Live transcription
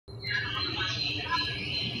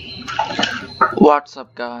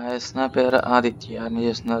WhatsApp guys, నా పేరు ఆదిత్య. నేను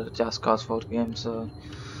చేస్తున్నారు జస్ట్ కాజ్ 4 గేమ్స్.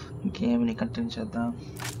 గేమ్ని కంటిన్యూ చేద్దాం.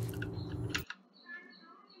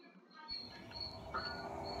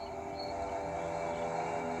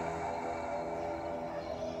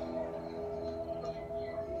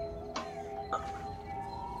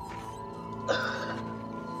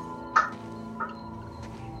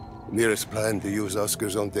 Mira's plan to use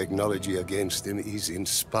Oscar's own technology against him is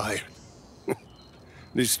inspired.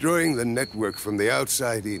 Destroying the network from the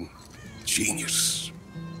outside in. Genius.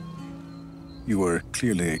 You were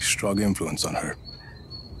clearly a strong influence on her.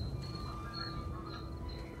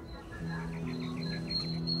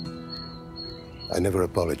 I never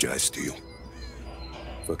apologized to you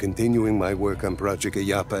for continuing my work on Project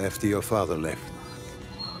Ayapa after your father left.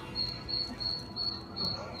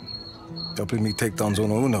 Helping me take down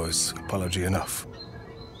Zona Uno is apology enough.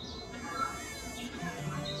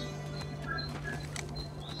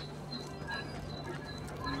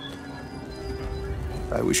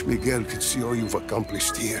 I wish Miguel could see all you've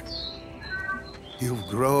accomplished here. You've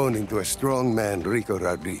grown into a strong man, Rico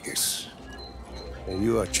Rodriguez. And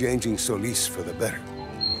you are changing Solis for the better.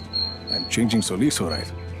 I'm changing Solis, all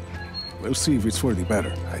right. We'll see if it's for the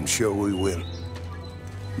better. I'm sure we will.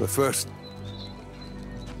 But first,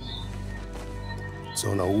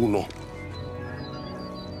 Zona Uno.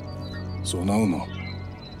 Zona Uno.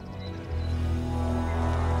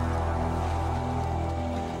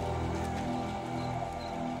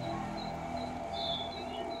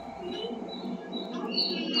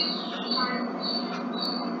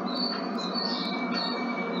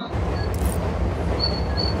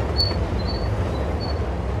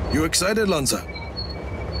 You excited, Lanza?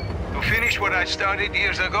 To finish what I started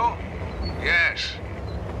years ago? Yes.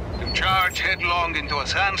 To charge headlong into a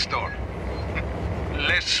sandstorm?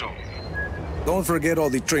 Less so. Don't forget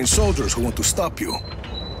all the trained soldiers who want to stop you.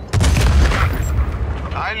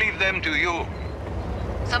 I leave them to you.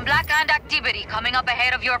 Some Black Hand activity coming up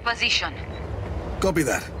ahead of your position. Copy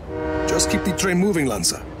that. Just keep the train moving,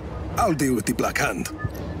 Lanza. I'll deal with the Black Hand.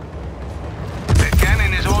 The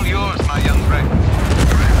cannon is all yours, my young friend.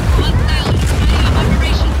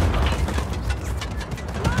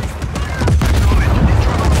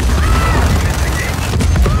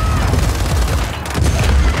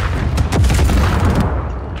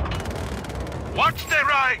 Watch the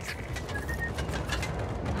right!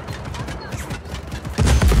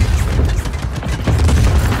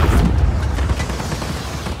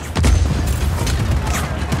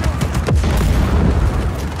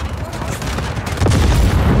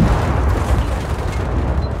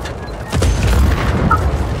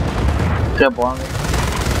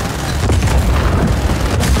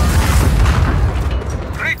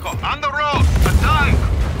 Rico, on the road! A tank!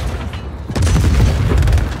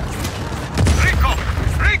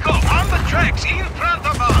 Rico, on the tracks in front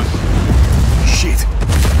of us! Shit!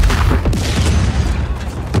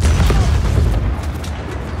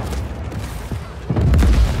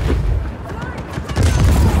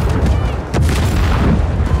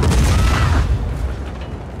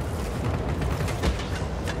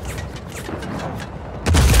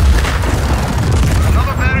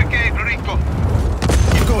 Another barricade, Rico.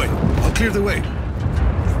 Keep going. I'll clear the way.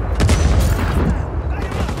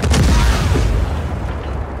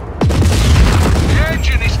 The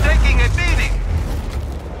engine is taking a beating.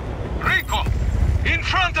 Rico, in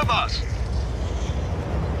front of us.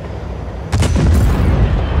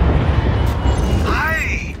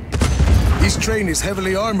 Aye. This train is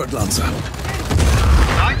heavily armored, Lanza.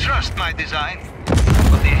 I trust my design,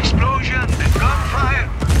 but the explosion, the gunfire,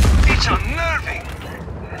 it's unnerving.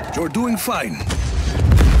 You're doing fine.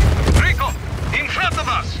 Rico, in front of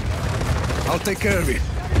us. I'll take care of it.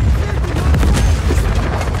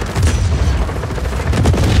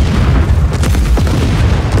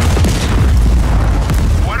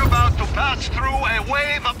 We're about to pass through a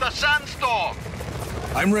wave of the sandstorm.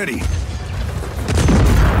 I'm ready.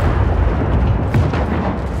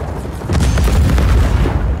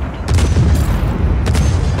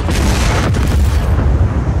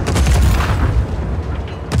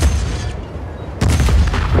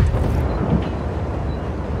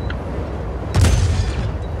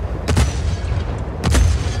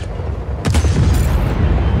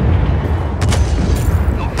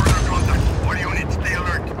 No further contact. All units, stay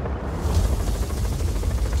alert.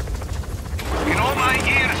 In all my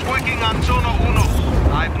years working on Zona Uno,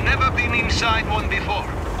 I've never been inside one before.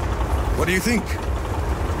 What do you think?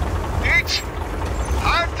 It's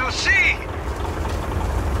hard to see.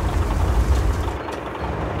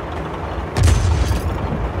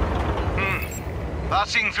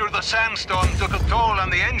 Passing through the sandstorm took a toll on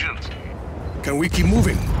the engines. Can we keep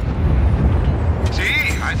moving?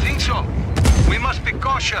 I think so. We must be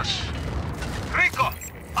cautious. Rico,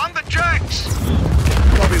 on the tracks!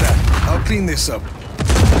 Copy that. I'll clean this up.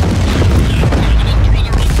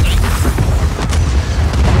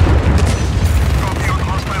 Copy on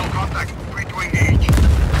hostile contact. Free to engage.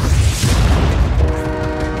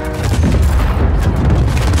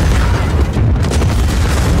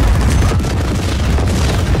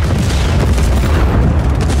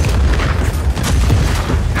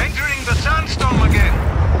 Entering the sandstorm again.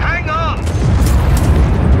 Hang on!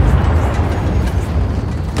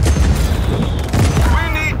 We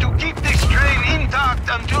need to keep this train intact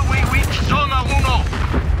until we reach Zona Uno.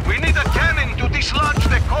 We need a cannon to dislodge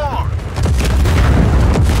the core.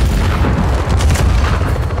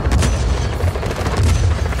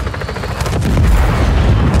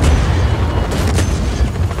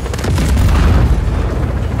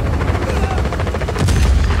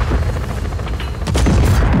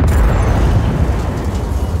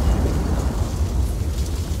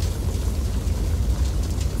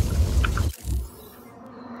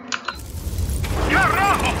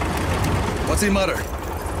 Carajo! What's the matter?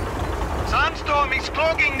 Sandstorm is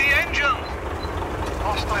clogging the engine.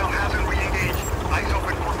 Hostile hasn't re-engaged. Eyes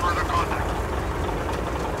open for further contact.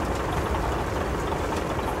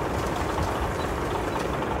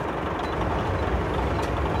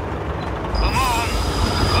 Come on!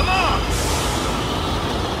 Come on!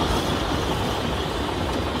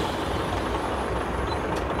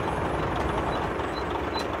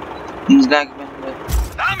 Things like when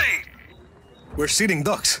Damn it! We're seating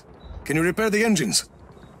ducks. Can you repair the engines?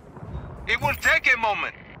 It will take a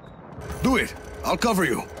moment. Do it. I'll cover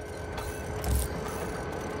you.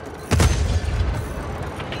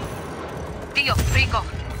 Tio, Rico,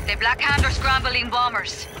 the Black Hand are scrambling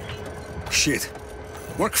bombers. Shit.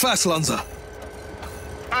 Work fast, Lanza.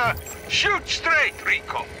 Shoot straight,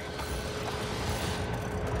 Rico.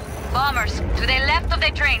 Bombers, to the left of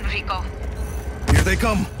the train, Rico. Here they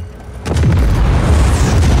come.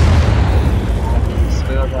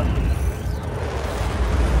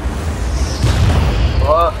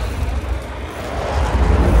 Oh.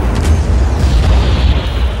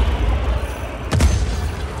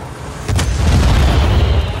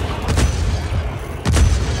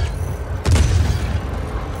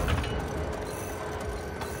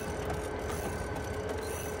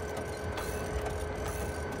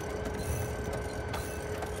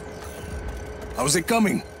 How's it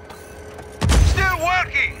coming? Still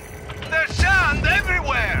working. There's sand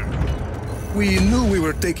everywhere. We knew we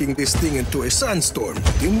were taking this thing into a sandstorm,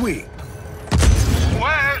 didn't we?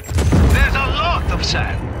 Well, there's a lot of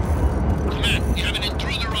sand. Command, we have an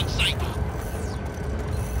intruder on site.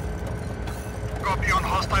 Copy on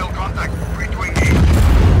hostile contact. Free to engage.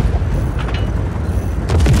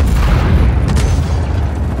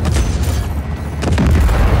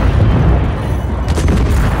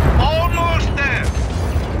 Almost there.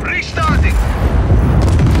 Restarting.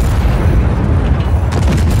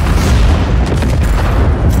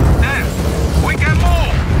 There. We can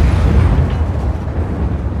move.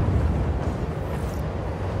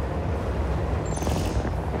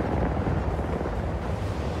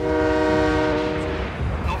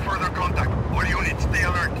 No further contact. All units, stay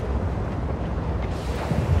alert.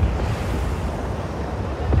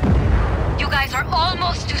 You guys are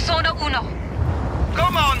almost to Zona Uno.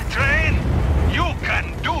 Come on, train. You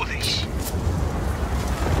can do this.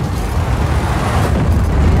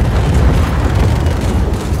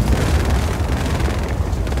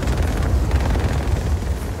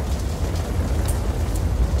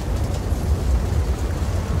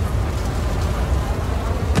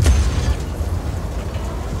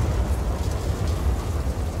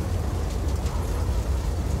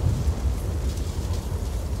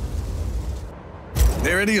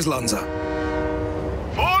 There it is, Lanza.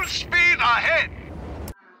 Full speed ahead.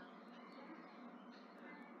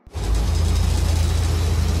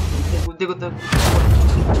 Good.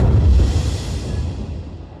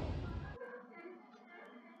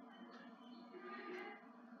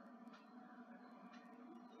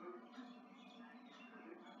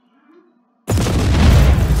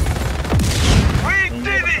 We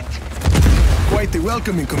did it! Quite the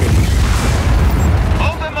welcoming committee.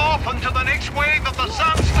 Hold them off until the next wave of the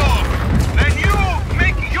sandstorm. Then you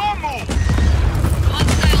make your move.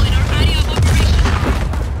 Hostile in our area of operation.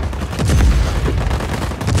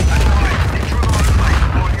 That's right. Intruder on site.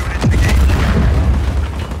 All units engaged.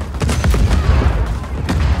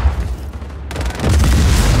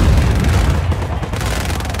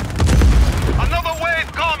 Another wave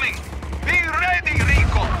coming. Be ready,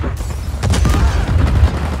 Rico.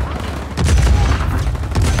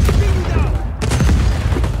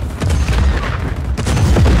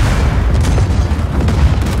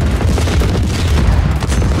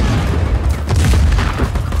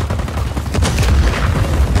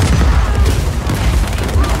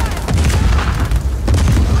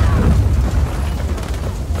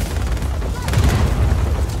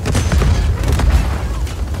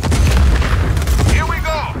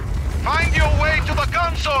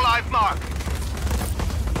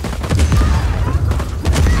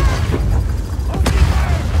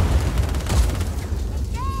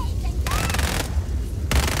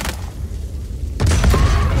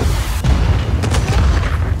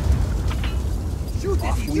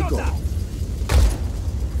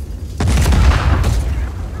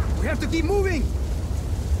 to keep moving!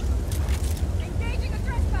 Engaging a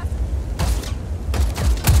trespasser!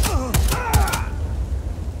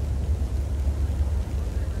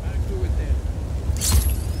 I'll do it then.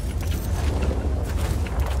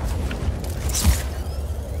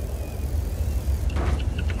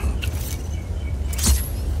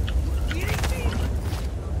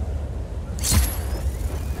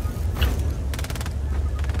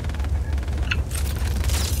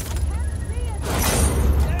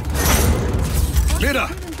 Mira!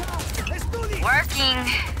 Working.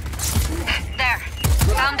 There.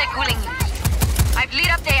 Found the cooling unit. I've lit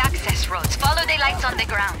up the access roads. Follow the lights on the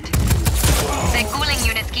ground. The cooling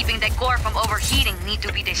units keeping the core from overheating need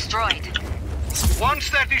to be destroyed. Once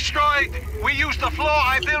they're destroyed, we use the floor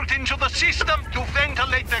I built into the system to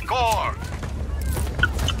ventilate the core.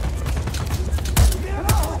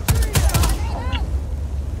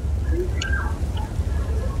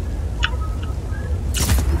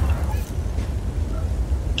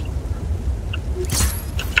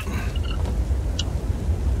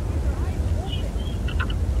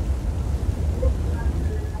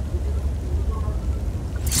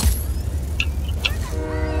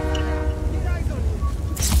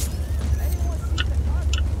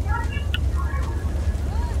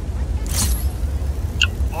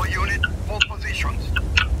 All unit, hold positions.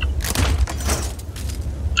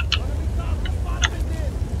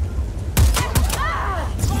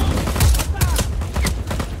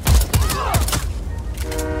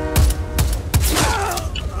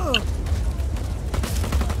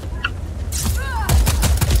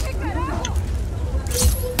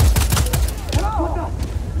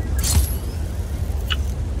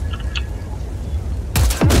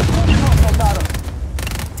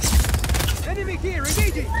 Enemy here,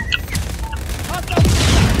 engaging!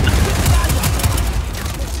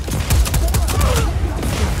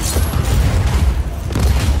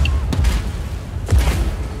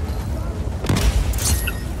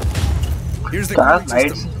 Here's the Star cooling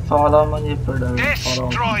lights system. follow mani చెప్పాడు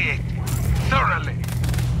Destroy it thoroughly.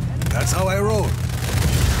 That's how I roll.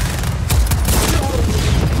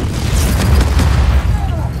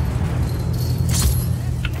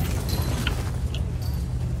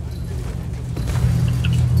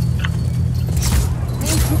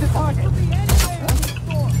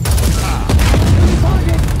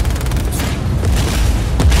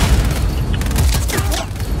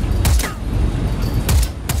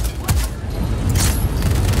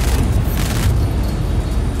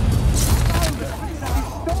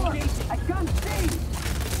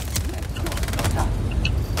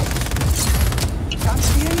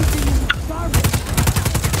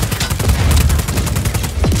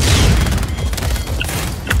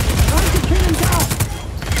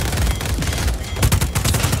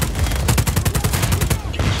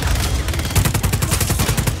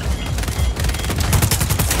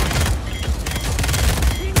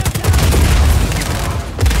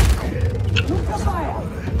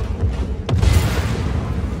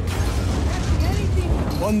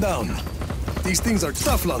 One down. These things are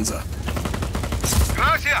tough, Lanza.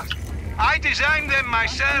 Gracias. I designed them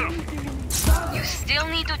myself. You still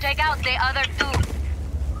need to take out the other two.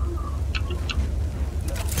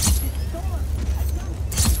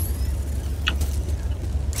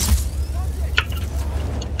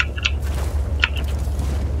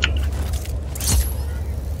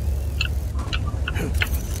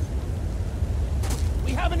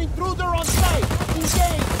 We have an intruder on site!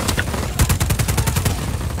 Engage!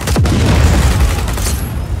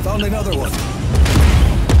 Found another one.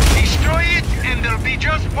 Destroy it and there'll be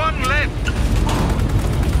just one left.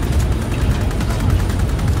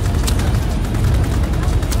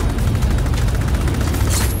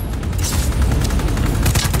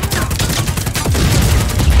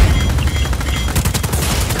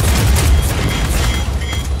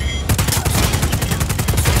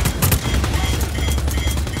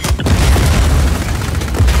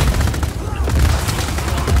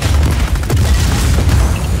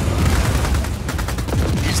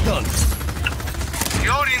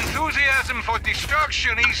 Your enthusiasm for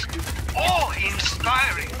destruction is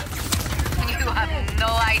awe-inspiring. You have no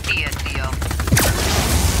idea, Theo.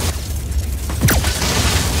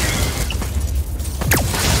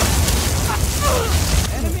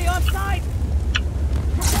 Enemy on site!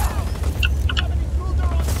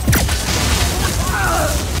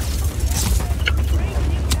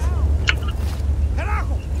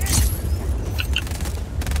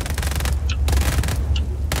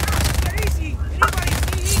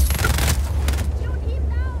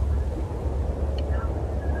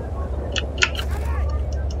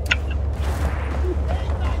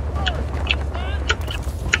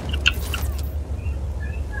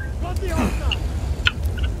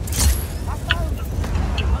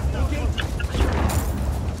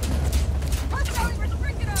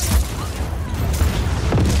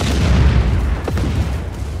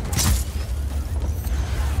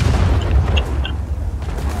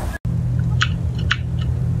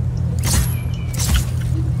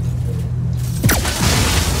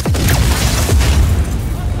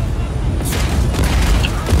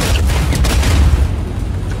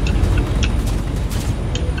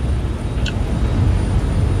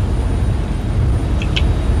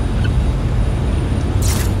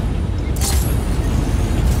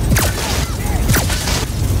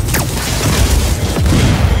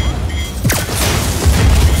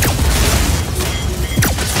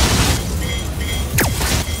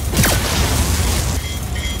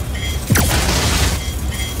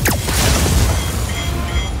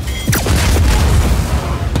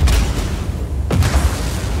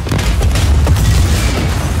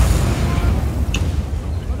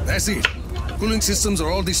 see it. Cooling systems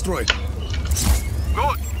are all destroyed.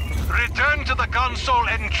 Good. Return to the console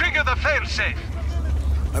and trigger the failsafe.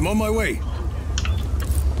 I'm on my way.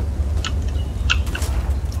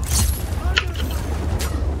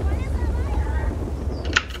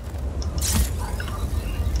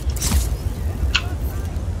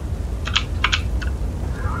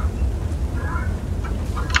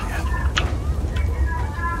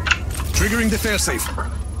 Triggering the failsafe.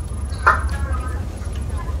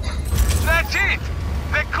 That's it!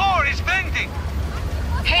 The core is venting!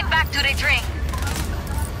 Head back to the train.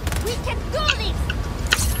 We can do this!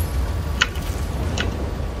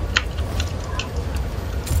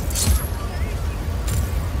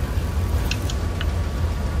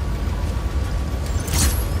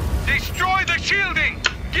 Destroy the shielding!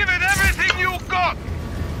 Give it everything you've got!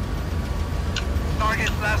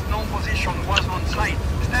 Target's last known position was on site.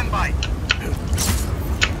 Stand by.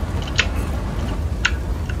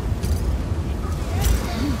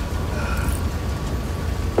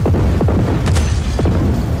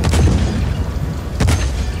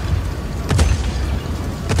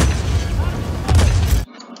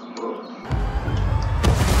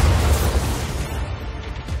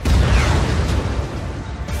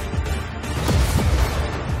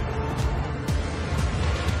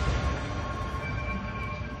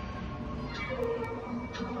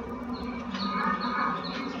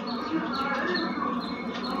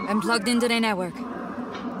 I'm plugged into the network.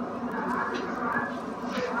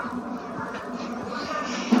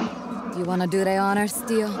 Do you want to do the honors,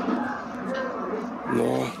 Steel?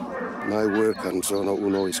 No, my work on Zona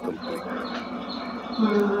Uno is complete.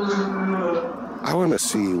 I want to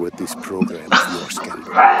see what this program of yours can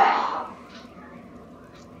do.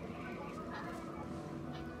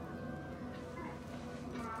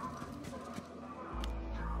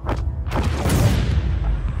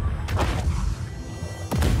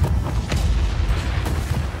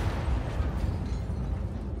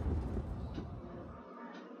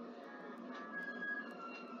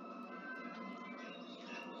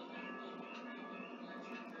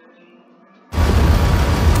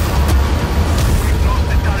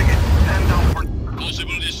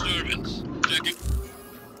 Possible disturbance. Checking.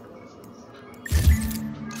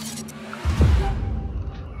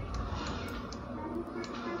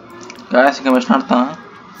 Guys, ఇంకా machine ఆడతా.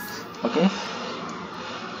 Okay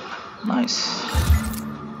nice.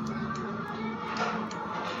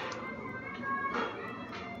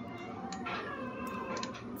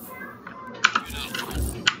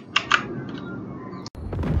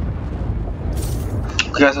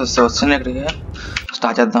 Okay వస్తుంది ఇక్కడికి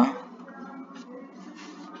start చేద్దాం.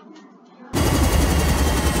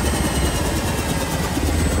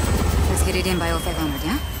 Let's get it in by 0500,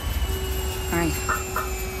 yeah? Alright.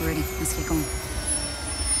 We're ready. Let's get going.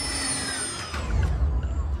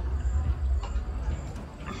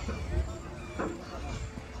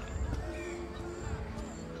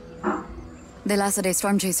 The last of the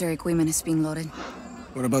Storm Chaser equipment is being loaded.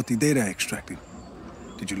 What about the data extracted?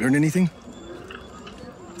 Did you learn anything?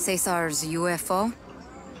 Cesar's UFO?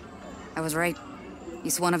 I was right.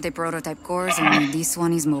 It's one of the prototype cores, and this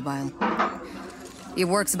one is mobile. It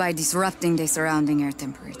works by disrupting the surrounding air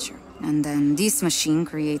temperature. And then this machine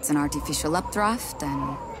creates an artificial updraft, and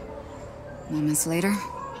moments later...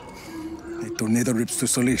 A tornado rips to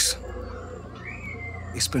Solis.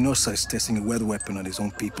 Espinosa is testing a weather weapon on his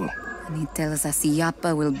own people. And he tells us Iapa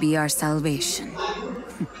will be our salvation.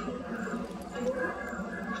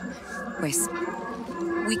 Pues,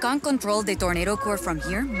 we can't control the tornado core from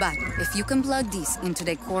here, but if you can plug this into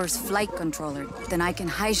the core's flight controller, then I can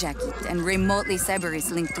hijack it and remotely sever its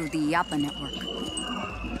link to the Iapa network.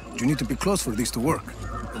 You need to be close for this to work.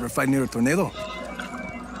 Ever fight near a tornado?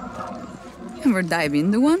 Ever dive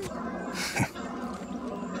into one?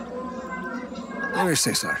 Where is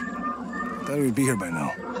Cesar? Thought he would be here by now.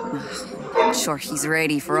 Not sure he's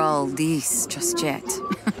ready for all this just yet.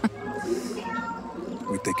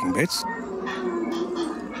 We taking bets?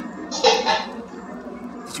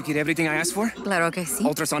 Did you get everything I asked for? Claro que sí.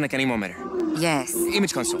 Ultrasonic anemometer. Yes.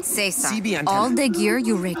 Image console. Cesar, CB antenna. all the gear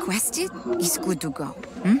you requested is good to go.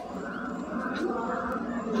 Hmm?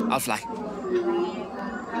 I'll fly.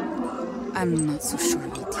 I'm not so sure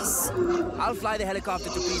about this. I'll fly the helicopter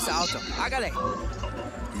to Pisa Alto. Hágale.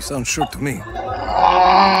 You sound sure to me.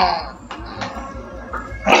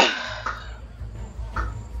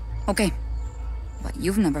 Okay. But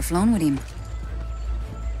you've never flown with him.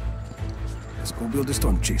 Let's go build a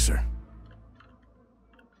storm chaser.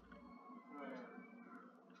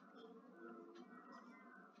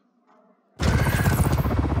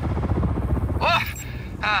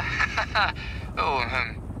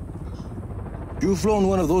 You've flown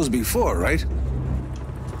one of those before, right?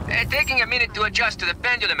 Taking a minute to adjust to the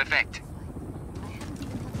pendulum effect.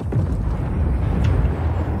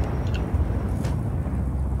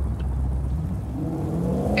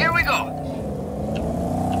 Here we go.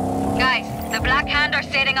 Guys, the Black Hand are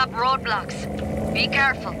setting up roadblocks. Be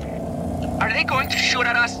careful. Are they going to shoot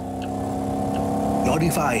at us? Not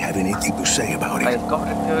if I have anything to say about it.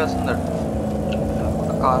 Helicopter వేస్తున్నాడు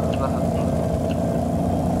car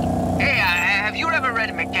Hey, have you ever read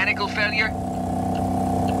Mechanical Failure?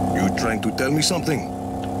 You trying to tell me something?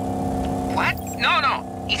 What? No.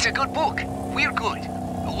 It's a good book. We're good.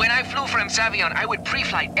 When I flew from Savion, I would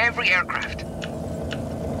pre-flight every aircraft.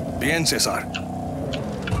 Bien, Cesar.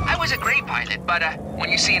 I was a great pilot, but when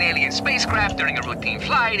you see an alien spacecraft during a routine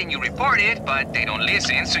flight and you report it, but they don't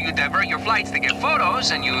listen, so you divert your flights to get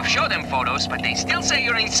photos, and you show them photos, but they still say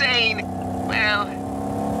you're insane, well...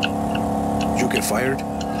 You get fired?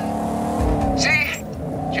 See?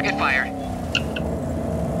 You get fired.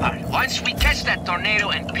 Alright, once we catch that tornado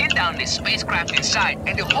and pin down this spacecraft inside,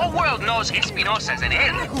 and the whole world knows Espinosa's an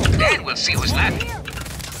alien, then we'll see who's laughing.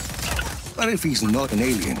 What if he's not an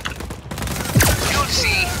alien? You'll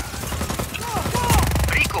see.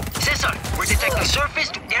 Rico, Cesar, we're detecting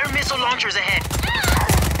surface-to-air missile launchers ahead.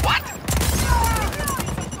 What?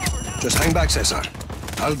 Just hang back, Cesar.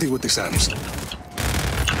 I'll deal with the SAMs.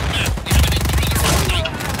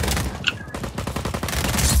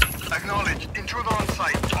 Acknowledged. Intruder on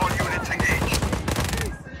site. All units engaged.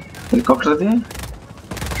 Helicopter అది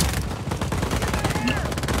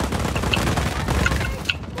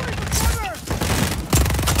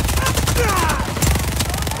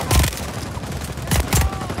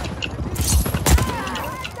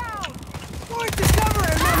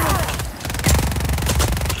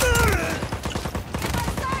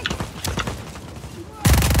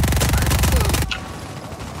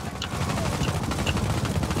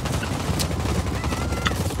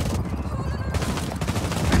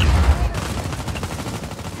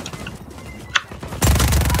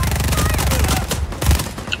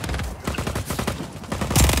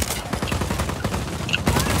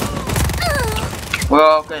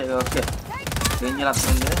okay ఏం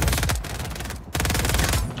చేస్తుంది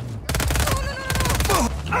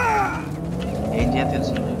ఏం చేయాలి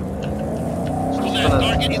తెలిసింది చూస్తున్నారు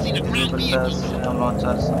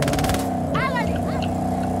launchers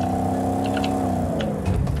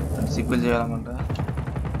సిగ్గులు చేయాలన్నమాట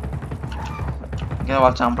ఇంకా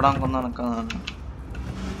వాళ్ళు చంపడానికి ఉందని కదా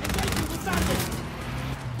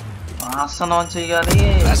ఆసనం చెయ్యాలి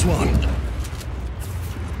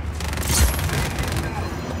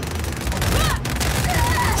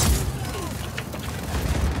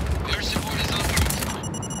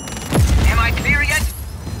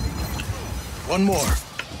One more.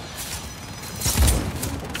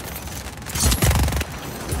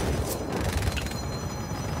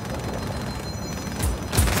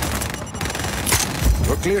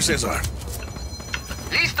 We're clear, Cesar.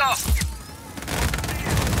 Listo!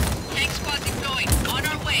 Tank squad deployed. On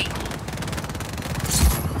our way.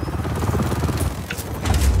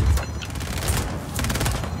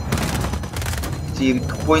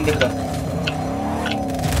 చిరికిపోయింది ఇక్కడ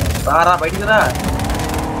రారా బయటికి రా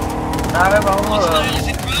రావే బాబు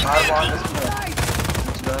కారు బాగుంటుంది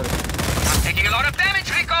I'm taking a lot of damage,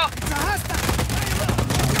 Rico!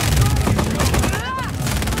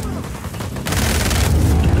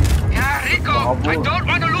 Yeah, Rico! I don't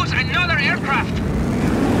want to lose another aircraft!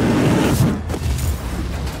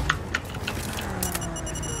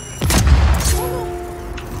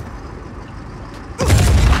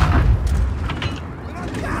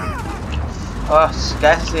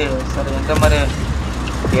 Gas సరే ఇంకా మరి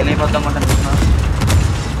ఏలైపోతాం అనుకుంటున్నా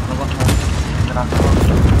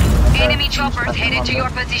Enemy choppers headed to your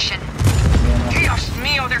position. Dios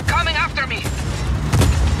mío, they're coming after me!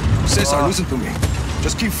 Cesar, listen to me.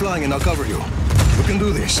 Just keep flying and I'll cover you. We can do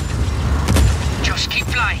this. Just keep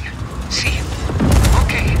flying. See?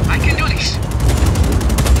 Okay, I can do this.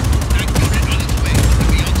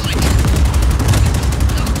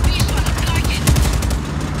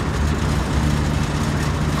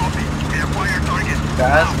 Copy. We acquired target.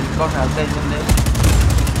 gas because has the engine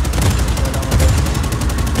there.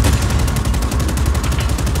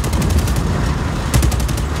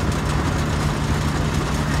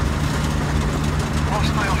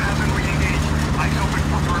 Hostile hasn't re-engaged. Eyes open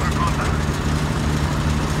for further contact.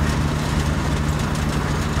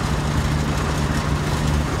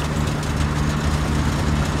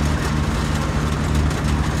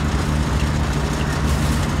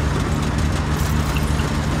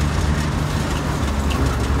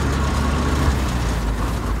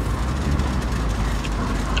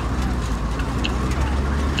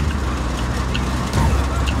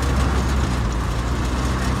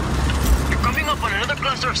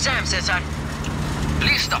 of Sam, Cesar.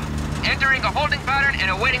 Listo. Entering a holding pattern and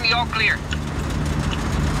awaiting the all clear.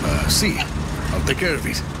 See. I'll take care of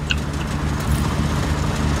it.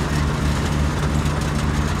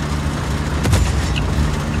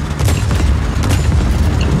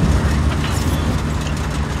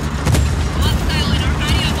 Hostile in our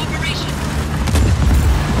area of operation.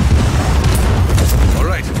 All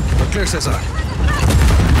right. We're clear, Cesar.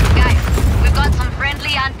 Guys, we've got some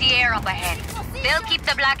friendly anti-air up ahead. They'll keep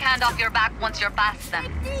the Black Hand off your back once you're past them.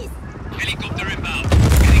 Helicopter inbound.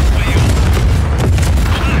 Getting way up.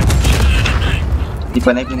 Di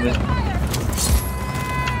pa naipinda.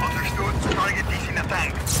 Understood. Target is in the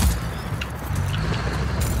tank.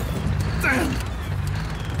 Damn!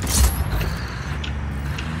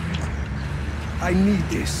 I need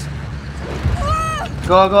this.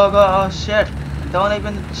 Go, go, go. Oh, shit. Don't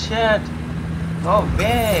even shit. Oh,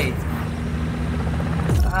 wait.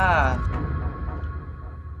 Ah.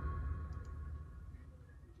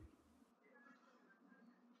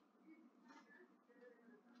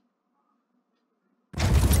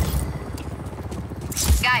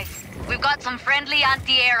 Guys, we've got some friendly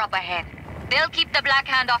anti-air up ahead. They'll keep the Black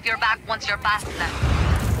Hand off your back once you're past them.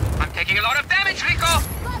 I'm taking a lot of damage, Rico!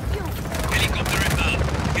 Helicopter inbound.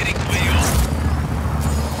 Getting way up.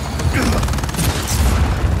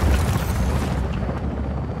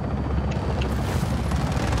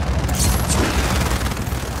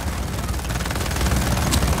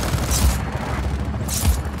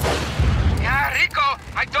 Yeah, Rico,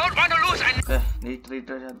 I don't want to lose an... Okay, retreat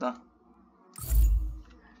చేద్దాం.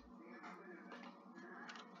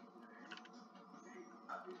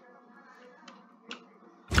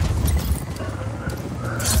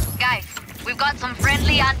 Guys, we've got some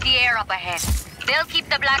friendly anti-air up ahead. They'll keep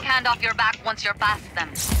the Black Hand off your back once you're past them.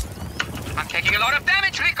 I'm taking a lot of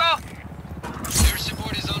damage, Rico! Air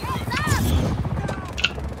support is en route.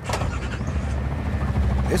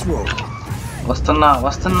 Let's roll. వస్తున్నా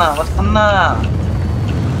వస్తున్నా వస్తున్నా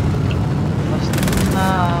వస్తున్నా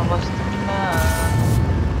వస్తున్నా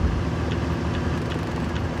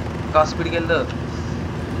కా స్పీడ్కి వెళ్ళు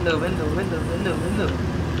వెళ్ళు వెళ్ళు వెళ్ళు వెళ్ళు వెళ్ళు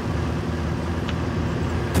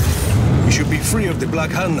We should be free of the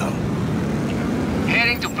Black Hand now.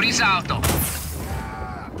 Heading to Prisa Alto.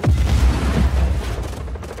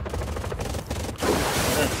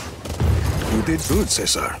 You did good,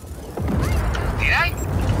 Cesar. Did I?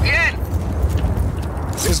 Bien!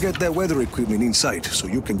 Let's get that weather equipment inside so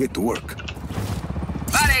you can get to work.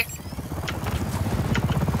 Vale!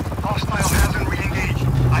 Hostile hasn't re-engaged.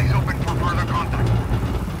 Eyes open for further contact.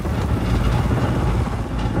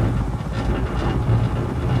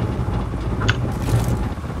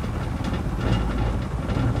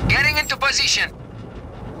 Getting into position.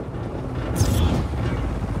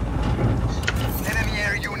 Enemy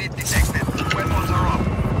air unit detected. Weapons are up.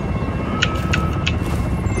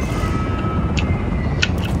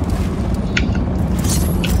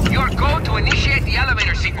 Your go to initiate the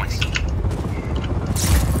elevator sequence.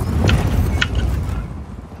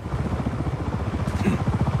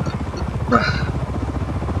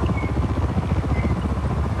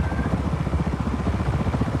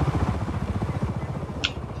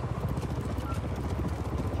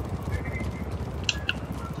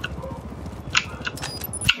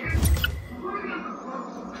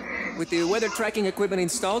 With the weather tracking equipment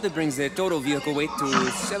installed, it brings the total vehicle weight to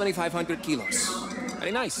 7,500 kilos.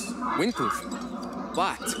 Very nice, windproof.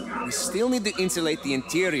 But we still need to insulate the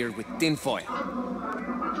interior with tin foil.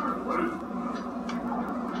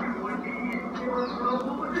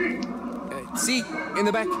 See, in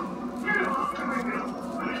the back.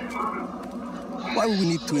 Why would we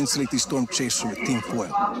need to insulate the storm chaser with tin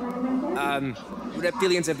foil?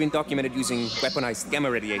 Reptilians have been documented using weaponized gamma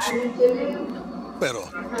radiation. Pero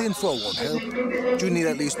tin foil won't help. You need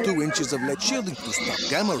at least 2 inches of lead shielding to stop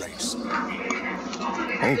gamma rays.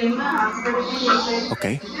 Oh.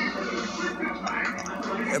 Okay.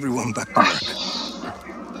 Everyone back to work.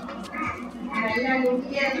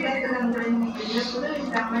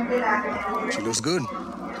 She looks good.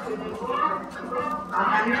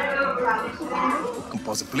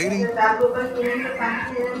 Composite plating.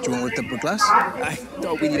 What you want with tempered glass? I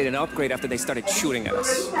thought we needed an upgrade after they started shooting at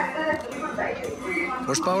us.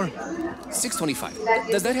 Horsepower?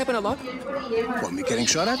 625. Does that happen a lot? Want me getting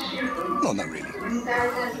shot at? No, not really.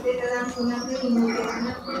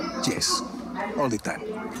 Yes, all the time.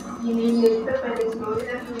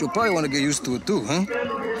 You'll probably want to get used to it too, huh?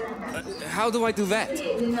 How do I do that?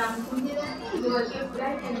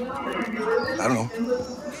 I don't know.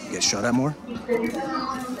 Get shot at more?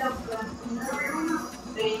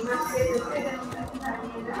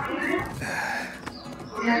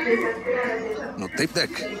 No tape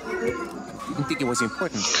deck. You didn't think it was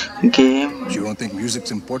important? Game. You don't think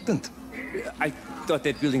music's important? I thought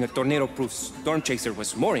that building a tornado-proof storm chaser was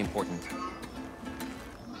more important.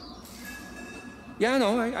 Yeah, no,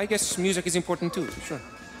 I guess music is important too, sure.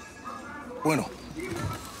 Bueno.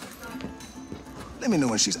 Let me know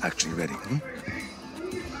when she's actually ready, hmm?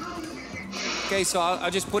 Okay, so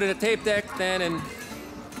I'll just put in a tape deck then and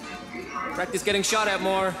practice getting shot at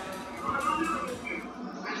more.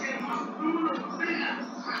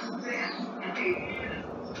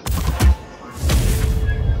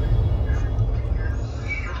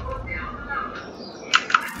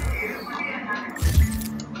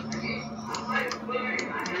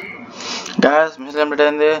 Guys, machine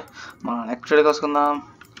entertain మన next video వసుకుందాం.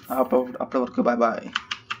 అప్పటి వరకు bye bye.